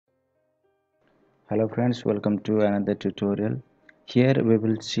Hello friends, welcome to another tutorial. Here we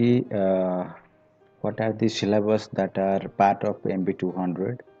will see what are the syllabus that are part of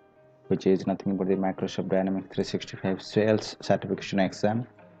MB-200, which is nothing but the Microsoft Dynamics 365 Sales Certification exam.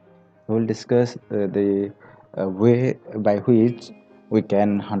 We will discuss the way by which we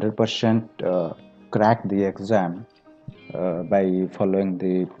can 100% crack the exam by following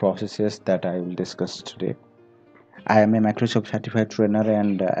the processes that I will discuss today. I am a Microsoft certified trainer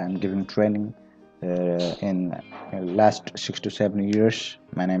and I am giving training in last 6 to 7 years.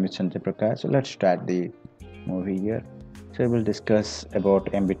 My name is Sanjay Prakash. So let's start the movie here. So we will discuss about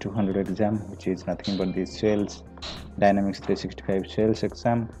MB-200 exam, which is nothing but the sales Dynamics 365 sales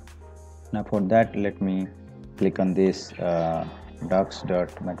exam. Now for that, let me click on this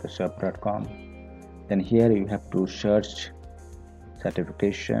docs.microsoft.com. Then here you have to search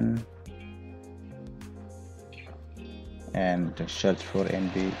certification and search for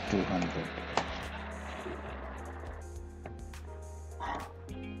MB-200.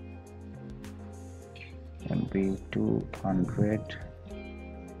 MB-200.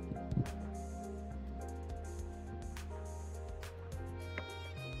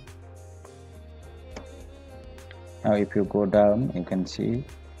 Now if you go down, you can see,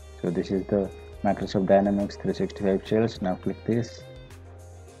 so this is the Microsoft Dynamics 365 sales. Now click this.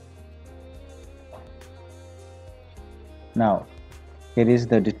 Now here is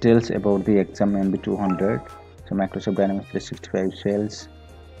the details about the exam MB-200. So Microsoft Dynamics 365 sales.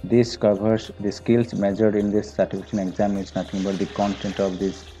 This covers the skills measured in this certification exam is nothing but the content of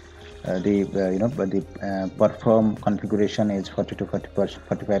this perform configuration is 40 to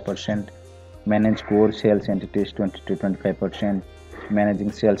 45%, manage core sales entities 20 to 25%,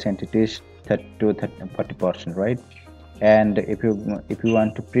 managing sales entities 30 to 40%, right? And if you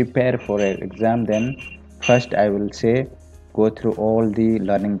want to prepare for an exam, then first I will say go through all the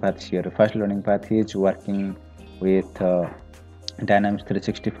learning paths here. First learning path is working with Dynamics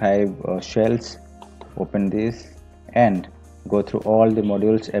 365 shells. Open this and go through all the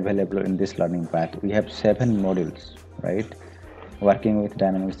modules available in this learning path. We have 7 modules, right? Working with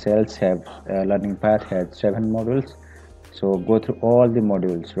dynamic sales have learning path has 7 modules. So go through all the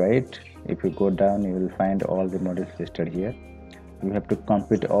modules, right? If you go down, you will find all the modules listed here. You have to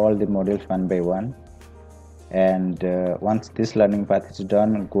complete all the modules one by one. And once this learning path is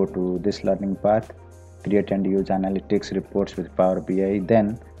done, go to this learning path, create and use analytics reports with Power BI,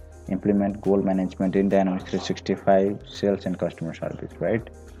 then implement goal management in Dynamics 365 sales and customer service, right?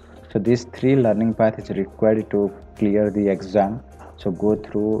 So these 3 learning paths is required to clear the exam. So go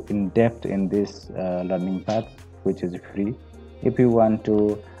through in depth in this learning path, which is free. If you want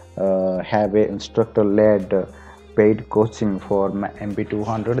to have a instructor led paid coaching for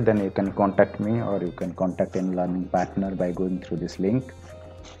MB-200, then you can contact me or you can contact any learning partner by going through this link.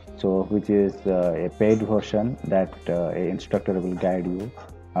 So which is a paid version that a instructor will guide you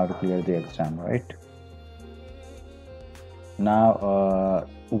how to clear the exam, right? Now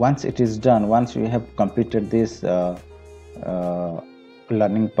once it is done, once you have completed this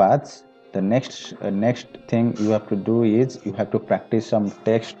learning paths, the next thing you have to do is you have to practice some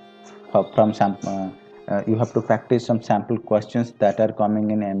text from some you have to practice some sample questions that are coming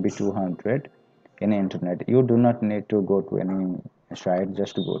in MB-200 in internet. You do not need to go to any site,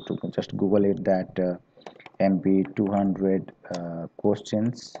 just Google it, that MB-200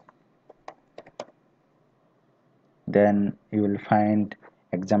 questions. Then you will find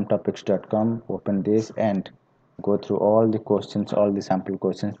examtopics.com. Open this and go through all the questions, all the sample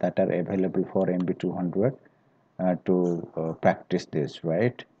questions that are available for MB-200 to practice this,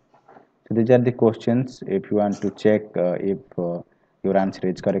 right? So these are the questions. If you want to check if your answer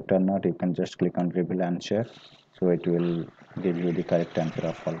is correct or not, you can just click on reveal answer. So it will give you the correct answer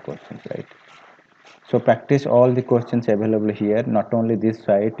of all questions, right? So practice all the questions available here. Not only this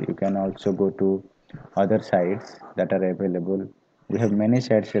site, you can also go to other sites that are available. We have many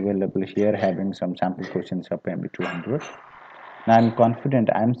sites available here having some sample questions of MB-200. Now I'm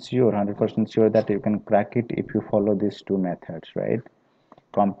confident, I'm sure, 100% sure that you can crack it if you follow these 2 methods, right?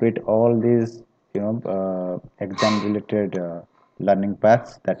 Complete all these exam related learning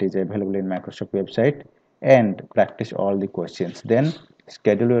paths that is available in Microsoft website and practice all the questions, then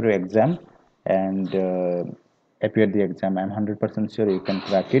schedule your exam and appear the exam. I'm 100% sure you can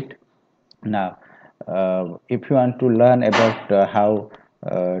crack it. Now if you want to learn about how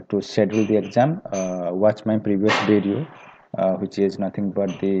to schedule the exam, watch my previous video which is nothing but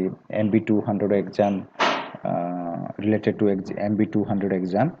the MB-200 exam, related to MB-200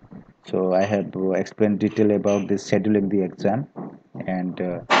 exam. So I have explained detail about this scheduling the exam and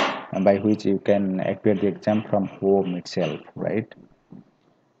by which you can appear the exam from home itself, right?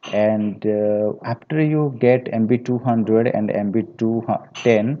 and after you get MB-200 and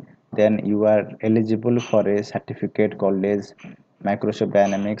MB-210, then you are eligible for a certificate called as Microsoft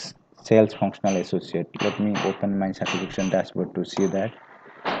Dynamics Sales Functional Associate. Let me open my certification dashboard to see that,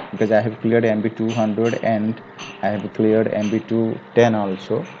 because I have cleared MB-200 and I have cleared MB-210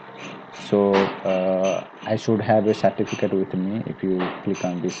 also. So I should have a certificate with me. If you click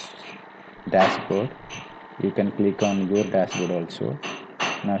on this dashboard, you can click on your dashboard also.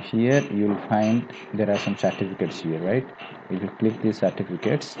 Now here you will find there are some certificates here, right? If you click these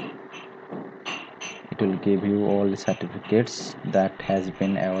certificates, it will give you all the certificates that has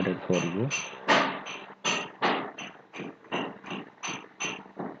been awarded for you.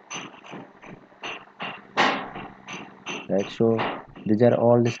 Right, so these are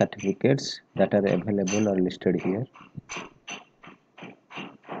all the certificates that are available or listed here.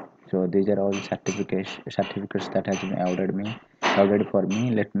 So these are all the certificates that has been awarded for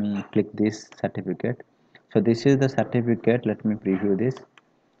me. Let me click this certificate. So this is the certificate. Let me preview this.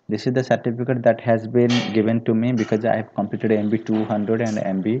 This is the certificate that has been given to me because I have completed MB-200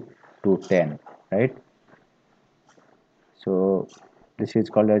 and MB-210, right? So this is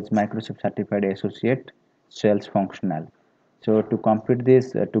called as Microsoft Certified Associate Sales Functional. So to complete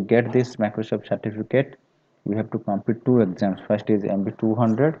this, to get this Microsoft certificate, you have to complete two exams. First is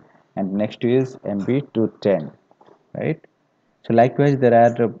MB-200 and next is MB-210, right? So likewise, there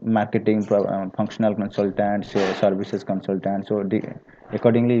are marketing functional consultants, services consultants. So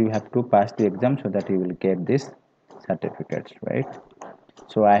accordingly, you have to pass the exam so that you will get this certificates, right?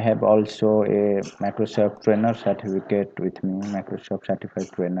 So I have also a Microsoft trainer certificate with me, Microsoft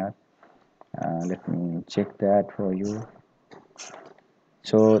certified trainer. Let me check that for you.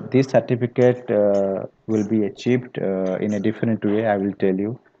 So this certificate will be achieved in a different way. I will tell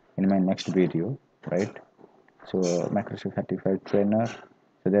you in my next video, right? So Microsoft certified trainer.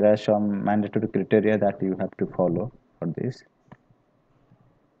 So there are some mandatory criteria that you have to follow for this.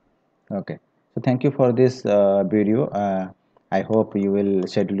 Okay, so thank you for this video. I hope you will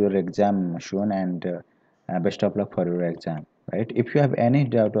schedule your exam soon, and best of luck for your exam. Right? If you have any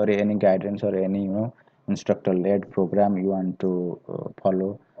doubt or any guidance or any instructor-led program you want to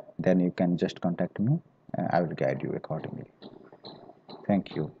follow, then you can just contact me. I will guide you accordingly.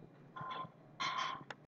 Thank you.